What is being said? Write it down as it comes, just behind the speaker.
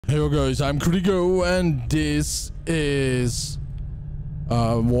Hey guys, I'm Kurigo and this is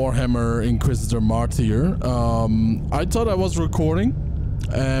Warhammer Inquisitor Martyr. I thought I was recording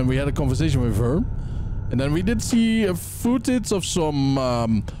and we had a conversation with her. And then we did see a footage of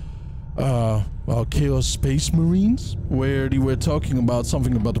some Chaos Space Marines where they were talking about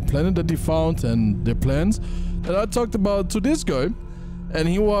something about the planet that they found and their plans. And I talked about to this guy and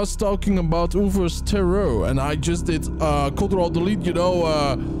he was talking about Uber's Terror, and I just did Ctrl-Delete, you know,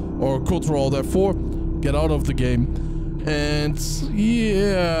 or Ctrl-F4, get out of the game. And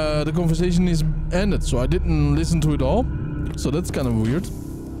yeah, the conversation is ended, so I didn't listen to it all. So that's kind of weird.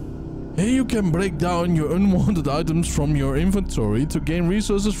 Here you can break down your unwanted items from your inventory to gain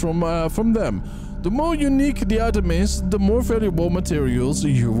resources from them. The more unique the item is, the more valuable materials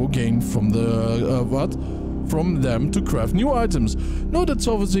you will gain from the from them to craft new items. Note that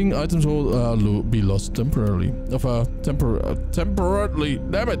salvaging items will be lost temporarily. Temporarily,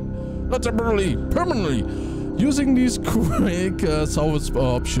 damn it! Not temporarily, permanently. Using these quick salvage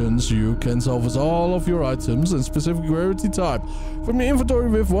options, you can salvage all of your items in specific rarity type from your inventory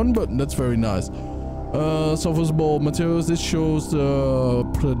with one button. That's very nice. Salvageable materials. This shows the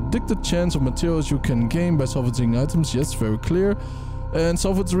predicted chance of materials you can gain by salvaging items. Yes, very clear. And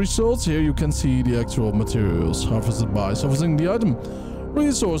salvage results. Here you can see the actual materials harvested by salvaging the item.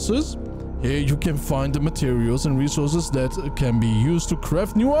 Resources. Here you can find the materials and resources that can be used to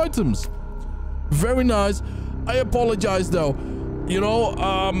craft new items. Very nice. I apologize though. You know,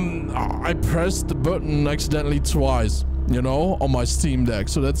 I pressed the button accidentally twice, you know, on my Steam Deck.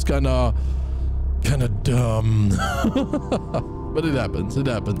 So that's kind of dumb. But it happens. It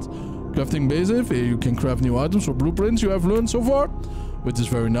happens. Crafting basic. Here you can craft new items or blueprints you have learned so far, which is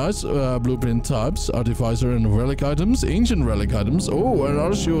very nice. Blueprint types, artificer and relic items, ancient relic items. Oh, and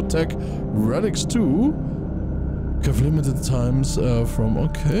archaeotech relics too. Have limited times from...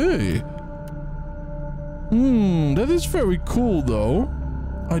 Okay. That is very cool though.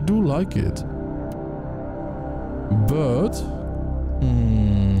 I do like it. But...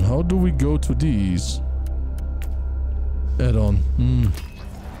 how do we go to these? Add-on.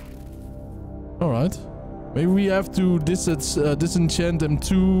 Alright. Maybe we have to disenchant them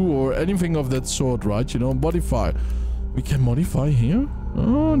too, or anything of that sort, right? You know, modify. We can modify here?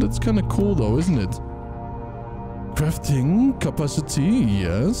 Oh, that's kind of cool though, isn't it? Crafting capacity,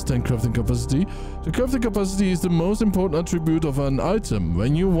 yes, 10 crafting capacity. The crafting capacity is the most important attribute of an item.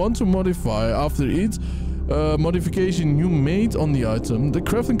 When you want to modify after each modification you made on the item, the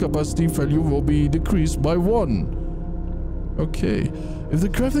crafting capacity value will be decreased by 1. Okay, if the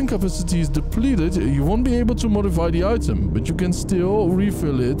crafting capacity is depleted, you won't be able to modify the item, but you can still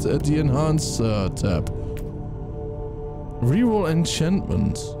refill it at the Enhance tab. Reroll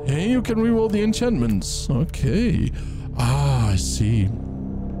enchantments. Here you can reroll the enchantments. Okay. Ah, I see.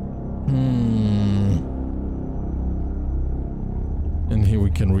 And here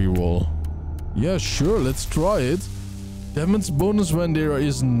we can reroll. Yeah, sure, let's try it. Damage bonus when there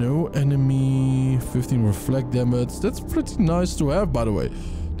is no enemy. 15 reflect damage. That's pretty nice to have, by the way.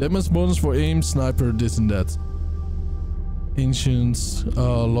 Damage bonus for aim, sniper, this and that. Ancients,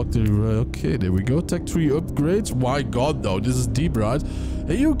 lock the... Okay, there we go. Tech 3 upgrades. My god, though, this is deep, right?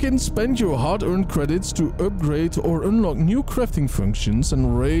 Here you can spend your hard-earned credits to upgrade or unlock new crafting functions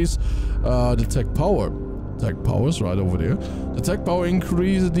and raise the tech power. Tech powers right over there. The tech power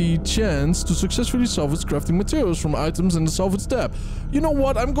increases the chance to successfully salvage crafting materials from items in the salvage tab. You know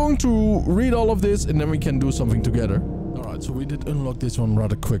what? I'm going to read all of this and then we can do something together. Alright, so we did unlock this one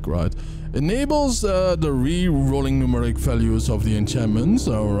rather quick, right? Enables the re-rolling numeric values of the enchantments.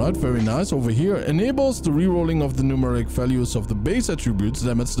 Alright, very nice. Over here, enables the re-rolling of the numeric values of the base attributes,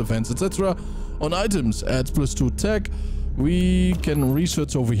 damage, defense, etc. on items. Adds +2 tech. We can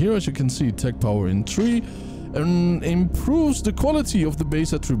research over here, as you can see, tech power in 3. And improves the quality of the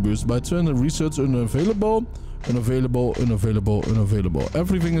base attributes by turning the research unavailable. Unavailable.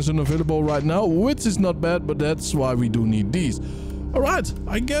 Everything is unavailable right now, which is not bad, but that's why we do need these. Alright,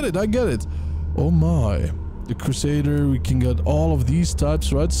 I get it. Oh my. The Crusader, we can get all of these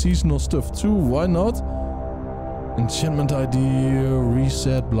types, right? Seasonal stuff too, why not? Enchantment idea,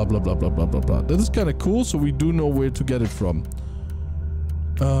 reset, blah blah blah blah blah blah blah. That is kind of cool, so we do know where to get it from.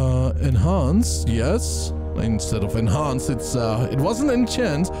 Enhance, yes. Instead of enhance, it wasn't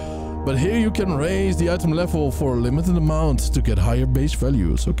enchant, but here you can raise the item level for a limited amount to get higher base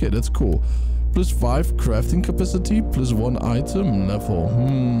values. Okay, that's cool. +5 crafting capacity, +1 item level.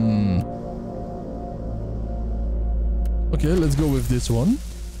 Okay, let's go with this one.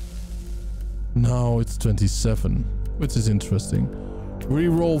 Now it's 27, which is interesting.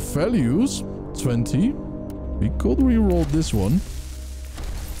 Reroll values, 20. We could reroll this one.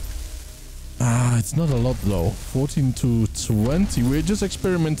 It's not a lot though. 14 to 20. We're just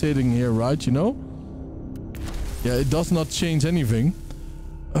experimenting here, right? You know? Yeah, it does not change anything.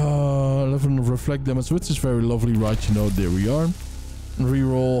 11 reflect damage, which is very lovely, right? You know, there we are.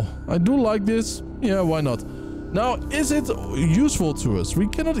 Reroll. I do like this. Yeah, why not? Now, is it useful to us? We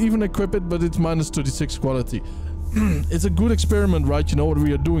cannot even equip it, but it's minus 36 quality. It's a good experiment, right? You know what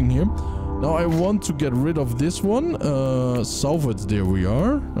we are doing here. Now, I want to get rid of this one. Salvage, there we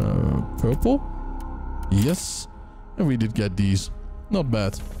are. Purple. Yes. And we did get these. Not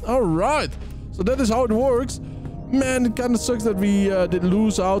bad. All right. So that is how it works. Man, it kind of sucks that we did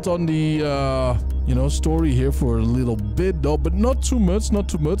lose out on the, you know, story here for a little bit, though. But not too much, not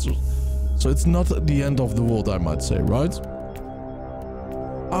too much. So it's not the end of the world, I might say, right?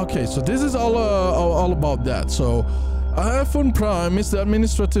 Okay, so this is all about that. So, Aphon Prime is the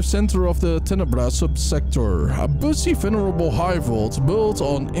administrative center of the Tenebra subsector. A busy, venerable high vault built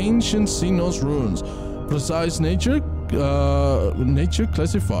on ancient xenos ruins. Precise nature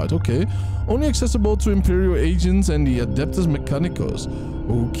classified, okay. Only accessible to Imperial agents and the Adeptus Mechanicus,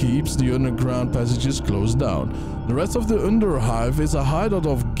 who keeps the underground passages closed down. The rest of the Underhive is a hideout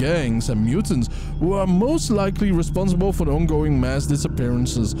of gangs and mutants who are most likely responsible for the ongoing mass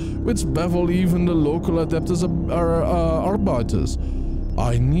disappearances, which baffle even the local Adeptus Arbiters.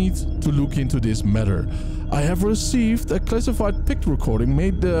 I need to look into this matter. I have received a classified PIC recording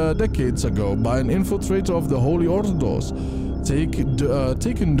made decades ago by an infiltrator of the Holy Orthodox,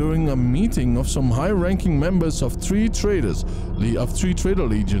 taken during a meeting of some high-ranking members of three trader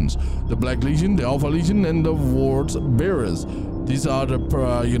legions: the Black Legion, the Alpha Legion, and the Ward Bearers. These are the,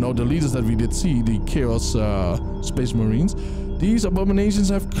 you know, the leaders that we did see, the Chaos Space Marines. These abominations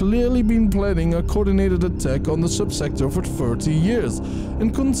have clearly been planning a coordinated attack on the subsector for 30 years,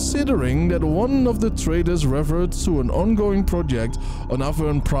 and considering that one of the traders referred to an ongoing project on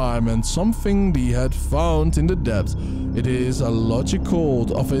Aphon Prime and something they had found in the depths, it is logical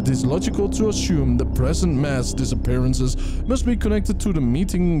to assume the present mass disappearances must be connected to the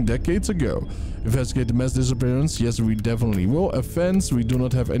meeting decades ago. Investigate the mass disappearance? Yes, we definitely will. Offense? We do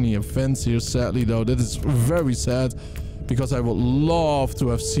not have any offense here, sadly, though. That is very sad, because I would love to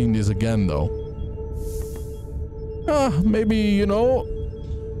have seen this again, though. Maybe, you know,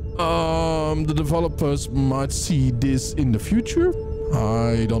 the developers might see this in the future.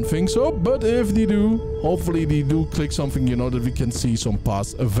 I don't think so, but if they do, hopefully they do click something, you know, that we can see some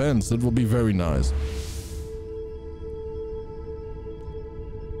past events. That will be very nice.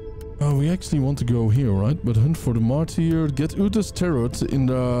 We actually want to go here, right? But hunt for the Martyr, get Utus Tarot in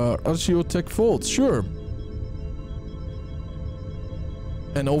the Archeotech Vault, sure.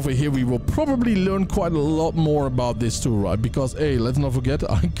 And over here we will probably learn quite a lot more about this too, right? Because, hey, let's not forget,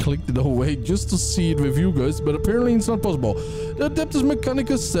 I clicked it away just to see it with you guys, but apparently it's not possible. The Adeptus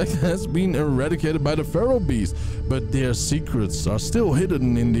Mechanicus sect has been eradicated by the Feral Beast, but their secrets are still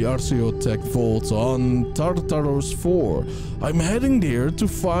hidden in the Archeotech Vault on Tartaros 4. I'm heading there to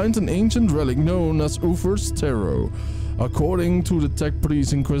find an ancient relic known as Ufer's Tarot. According to the tech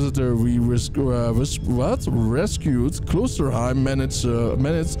priest Inquisitor, we rescued Klosterheim managed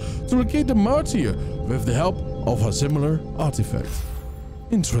to locate the Martyr with the help of a similar artifact.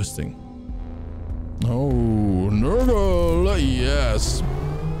 Interesting. Oh, Nurgle, yes.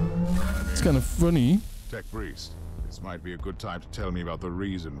 It's kind of funny. Tech priest, this might be a good time to tell me about the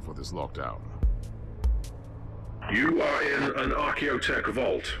reason for this lockdown. You are in an Archeotech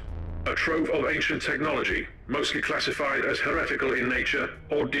vault. A trove of ancient technology, mostly classified as heretical in nature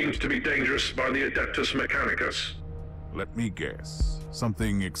or deemed to be dangerous by the Adeptus Mechanicus. Let me guess.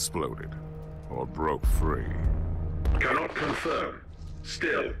 Something exploded or broke free. Cannot confirm.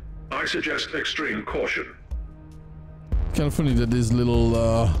 Still, I suggest extreme caution. Kind of funny that this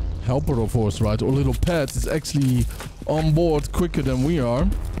little helper of ours, right, or little pet is actually on board quicker than we are.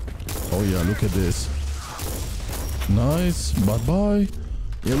 Oh yeah, look at this. Nice. Bye-bye.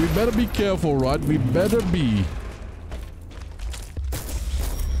 Yeah, we better be careful, right? We better be.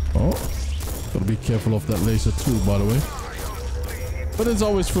 Oh, gotta be careful of that laser too, by the way. But it's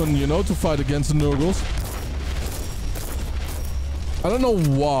always fun, you know, to fight against the Nurgles. I don't know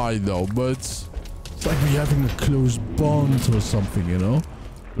why, though, but it's like we're having a close bond or something, you know?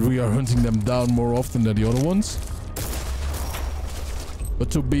 We are hunting them down more often than the other ones. But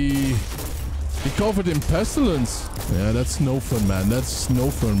to be covered in pestilence, yeah, that's no fun, man. That's no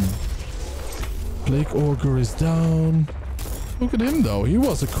fun. Plague Augur is down. Look at him, though. He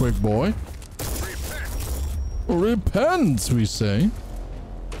was a quick boy. Repent, we say.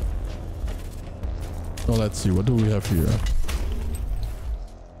 Oh, let's see. What do we have here?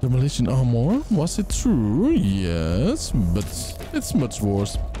 Demolition armor. Was it true? Yes, but it's much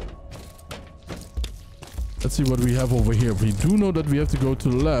worse. Let's see what we have over here. We do know that we have to go to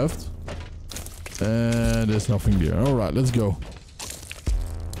the left. And there's nothing there. Alright, let's go.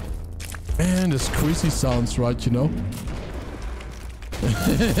 Man, this crazy sounds, right, you know?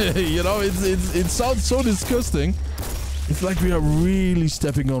 You know, it sounds so disgusting. It's like we are really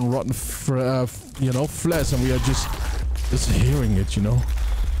stepping on rotten, you know, flesh, and we are just hearing it, you know?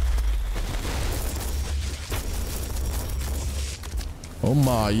 Oh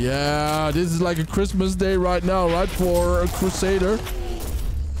my, yeah, this is like a Christmas day right now, right, for a Crusader.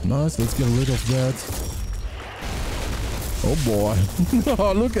 Nice, let's get rid of that. Oh boy.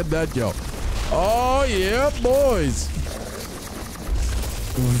 Oh, look at that, yo. Oh yeah, boys.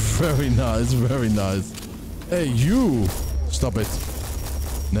 Very nice, very nice. Hey, you. Stop it.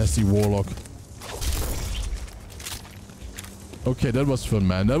 Nasty warlock. Okay, that was fun,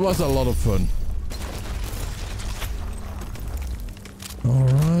 man. That was a lot of fun.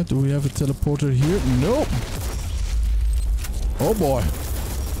 Alright, do we have a teleporter here? Nope. Oh boy.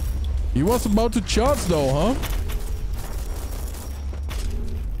 He was about to charge though, huh?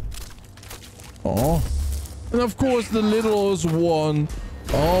 Oh. And of course the littlest one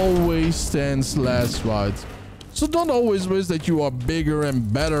always stands last, right? So don't always wish that you are bigger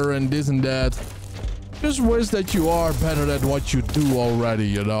and better and this and that. Just wish that you are better at what you do already,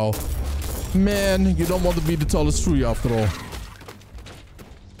 you know? Man, you don't want to be the tallest tree after all.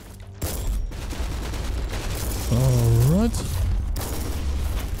 Alright.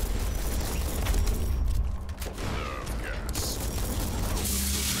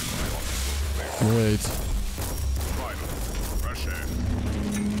 Great.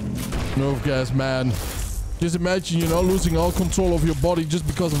 Nerve gas, man. Just imagine, you know, losing all control of your body just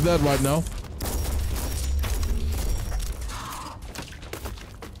because of that right now.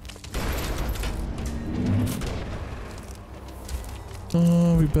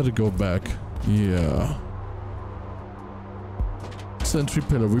 We better go back. Yeah. Sentry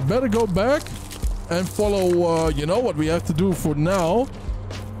pillar. We better go back and follow, you know, what we have to do for now.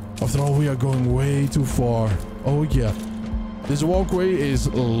 After all, we are going way too far. Oh, yeah. This walkway is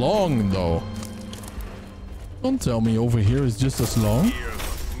long, though. Don't tell me over here is just as long.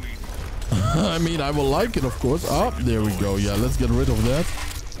 I mean, I will like it, of course. Ah, there we go. Yeah, let's get rid of that.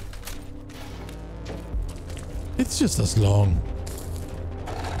 It's just as long.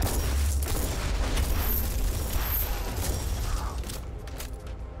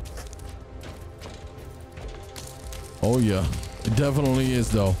 Oh, yeah. It definitely is,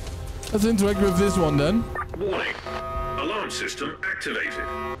 though. Let's interact with this one, then. Warning. Alarm system activated.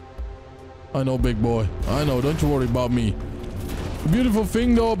 I know, big boy. I know. Don't you worry about me. The beautiful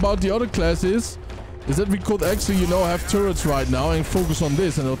thing, though, about the other classes is that we could actually, you know, have turrets right now and focus on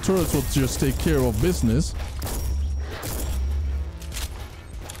this. And our turrets will just take care of business.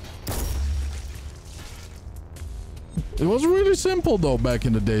 It was really simple, though, back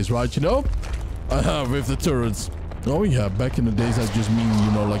in the days, right? You know? With the turrets. Oh, yeah. Back in the days, I just mean,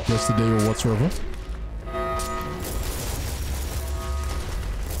 you know, like yesterday or whatsoever.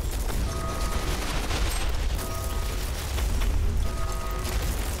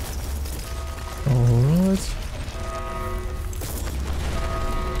 Alright.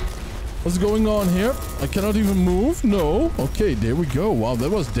 What's going on here? I cannot even move? No. Okay, there we go. Wow,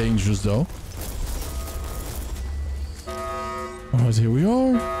 that was dangerous, though. Alright, here we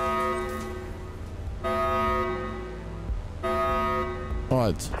are.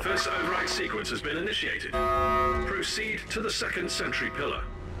 Alright. First override sequence has been initiated. Proceed to the second sentry pillar.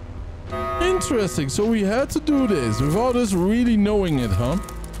 Interesting. So we had to do this without us really knowing it, huh?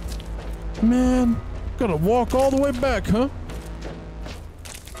 Man, gotta walk all the way back, huh?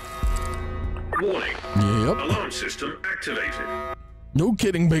 Warning. Yep. Alarm system activated. No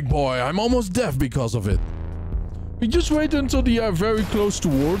kidding, big boy. I'm almost deaf because of it. We just wait until they are very close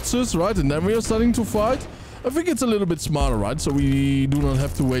towards us, right? And then we are starting to fight. I think it's a little bit smarter, right? So we do not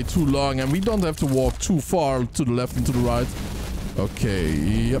have to wait too long and we don't have to walk too far to the left and to the right. Okay,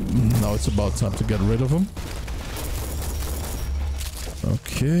 yep. Now it's about time to get rid of him.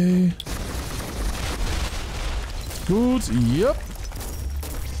 Okay. Good, yep.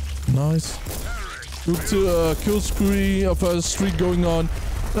 Nice. Good kill streak going on.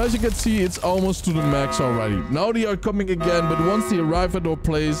 And as you can see, it's almost to the max already. Now they are coming again, but once they arrive at our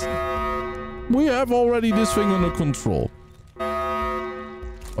place, we have already this thing under control.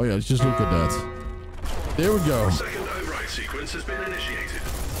 Oh yeah, just look at that. There we go. Second override sequence has been initiated.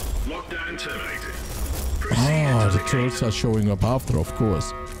 Lockdown terminated. Ah, the turrets are showing up after, of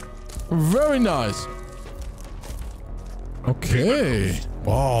course. Very nice. Okay.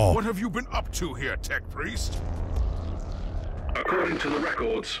 Wow. What have you been up to here, Tech Priest? According to the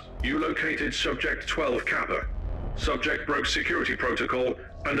records, you located Subject 12 Kappa. Subject broke security protocol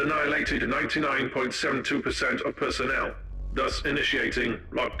and annihilated 99.72% of personnel, thus initiating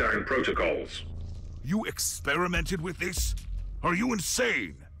lockdown protocols. You experimented with this? Are you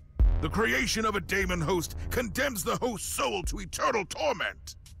insane? The creation of a daemon host condemns the host's soul to eternal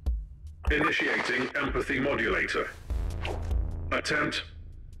torment. Initiating empathy modulator. Attempt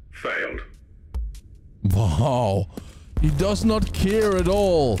failed. Wow. He does not care at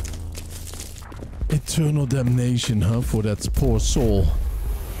all. Eternal damnation, huh? For that poor soul.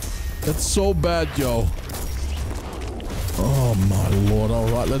 That's so bad, yo. Oh my lord.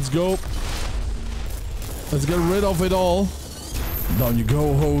 Alright, let's go. Let's get rid of it all. Down you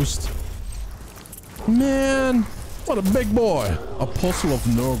go, host. Man, what a big boy. Apostle of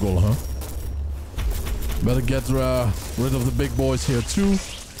Nurgle, huh? Better get rid of the big boys here too.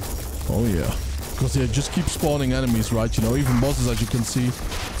 Oh yeah. Because they just keep spawning enemies, right? You know, even bosses, as you can see.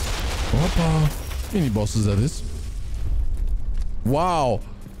 Mini bosses, that is. Wow.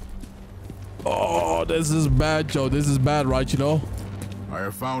 Oh, this is bad, Joe. This is bad, right? You know? I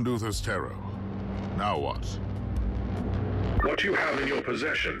have found Uther's Tarot. Now what? What you have in your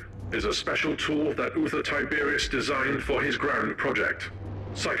possession is a special tool that Uther Tiberius designed for his ground project.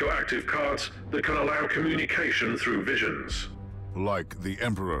 Psychoactive cards that can allow communication through visions. Like the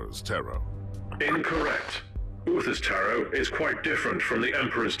Emperor's Tarot. Incorrect. Uther's Tarot is quite different from the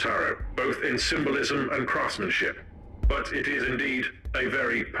Emperor's Tarot, both in symbolism and craftsmanship. But it is indeed a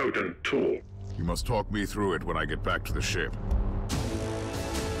very potent tool. You must talk me through it when I get back to the ship.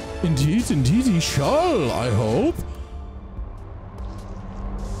 Indeed, indeed he shall, I hope.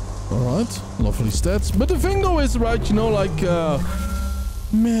 Alright, lovely stats. But the thing though is, right, you know, like,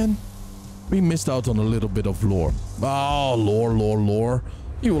 man, we missed out on a little bit of lore. Oh, lore.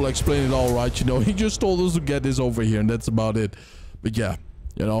 He will explain it all, right, you know. He just told us to get this over here and that's about it. But yeah,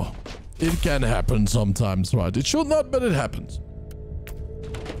 you know, it can happen sometimes, right? It should not, but it happens.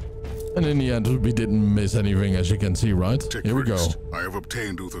 And in the end, we didn't miss anything, as you can see, right? Here we go. I have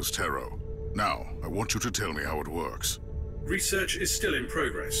obtained Uther's Tarot. Now, I want you to tell me how it works. Research is still in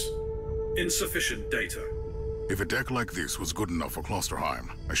progress. Insufficient data. If a deck like this was good enough for Klosterheim,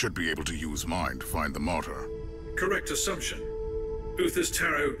 I should be able to use mine to find the Martyr. Correct assumption. Uther's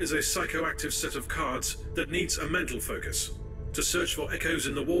Tarot is a psychoactive set of cards that needs a mental focus to search for echoes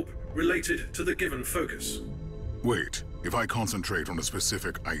in the warp related to the given focus. Wait, if I concentrate on a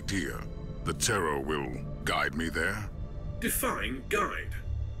specific idea, the Tarot will guide me there? Define guide.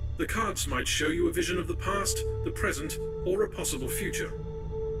 The cards might show you a vision of the past, the present, or a possible future.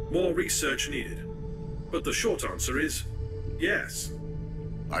 More research needed. But the short answer is yes.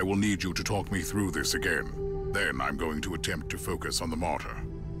 I will need you to talk me through this again. Then I'm going to attempt to focus on the Martyr.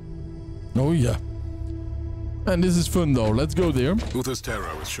 Oh yeah. And this is fun though, let's go there. Uther's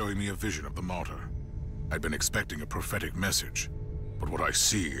Tarot is showing me a vision of the Martyr. I'd been expecting a prophetic message, but what I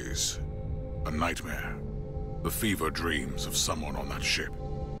see is a nightmare. The fever dreams of someone on that ship.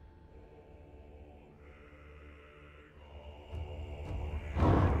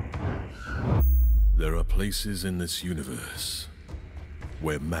 There are places in this universe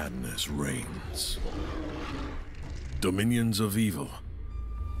where madness reigns. Dominions of evil,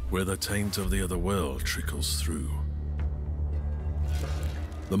 where the taint of the other world trickles through.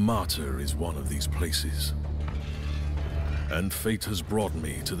 The Martyr is one of these places, and fate has brought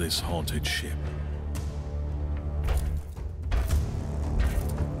me to this haunted ship.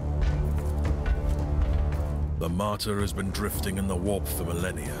 The Martyr has been drifting in the warp for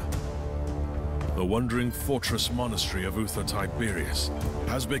millennia. The wandering fortress monastery of Uther Tiberius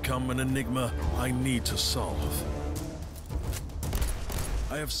has become an enigma I need to solve.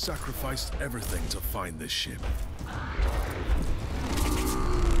 I have sacrificed everything to find this ship.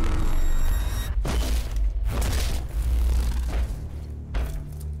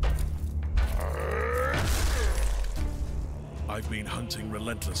 I've been hunting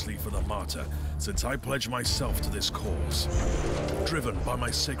relentlessly for the Martyr since I pledged myself to this cause. Driven by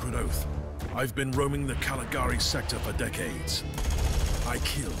my sacred oath, I've been roaming the Caligari sector for decades. I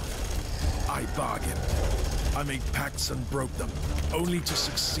killed. I bargained. I made pacts and broke them, only to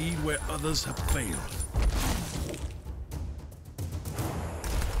succeed where others have failed.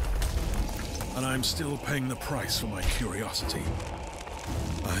 And I'm still paying the price for my curiosity.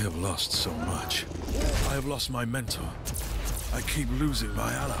 I have lost so much. I have lost my mentor. I keep losing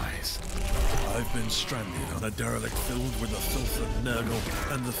my allies. I've been stranded on a derelict filled with the filth of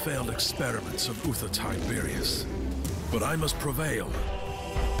Nurgle and the failed experiments of Uther Tiberius. But I must prevail.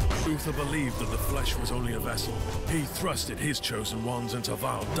 Uther believed that the flesh was only a vessel. He thrusted his chosen ones into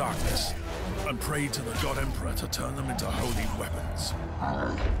vile darkness. and prayed to the God Emperor to turn them into holy weapons.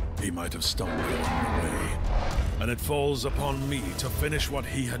 He might have stumbled along the way, and it falls upon me to finish what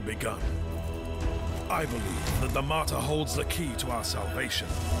he had begun. I believe that the Martyr holds the key to our salvation.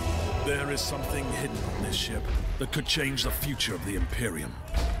 There is something hidden on this ship that could change the future of the Imperium.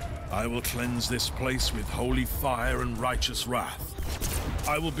 I will cleanse this place with holy fire and righteous wrath.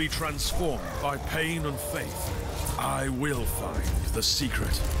 I will be transformed by pain and faith. I will find the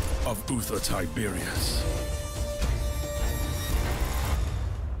secret of Uther Tiberius.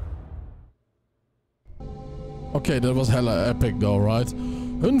 Okay, that was hella epic though, right?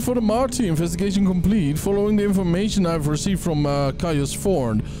 Hunt for the Martyr, investigation complete. Following the information I've received from Caius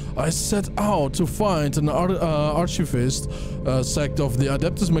Thorn, I set out to find an archivist sect of the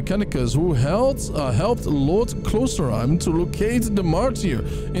Adeptus Mechanicus who helped Lord Klosterheim to locate the Martyr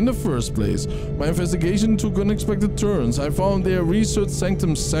in the first place. My investigation took unexpected turns. I found their research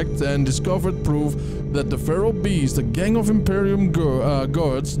sanctum sect and discovered proof that the Feral Beast, a gang of Imperium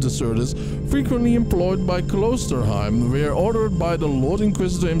guards, deserters, frequently employed by Klosterheim, were ordered by the Lord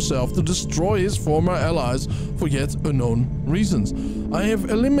Inquisitor himself to destroy his former allies for yet unknown reasons. I have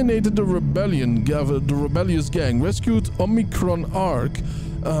eliminated the rebellious gang, rescued Omicron Arc,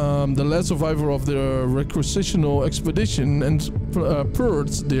 the last survivor of the requisitional expedition, and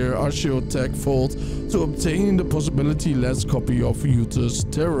purged their archaeotech vault to obtain the possibility-less copy of Uther's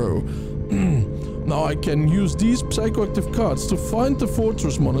Tarot. Now I can use these psychoactive cards to find the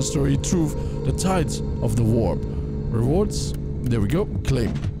fortress monastery through the tides of the warp. Rewards? There we go.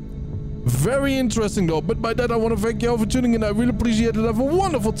 Claim. Very interesting though, but by that I want to thank you all for tuning in. I really appreciate it. Have a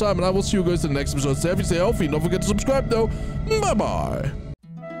wonderful time, and I will see you guys in the next episode. Stay happy, stay healthy. Don't forget to subscribe though. Bye bye.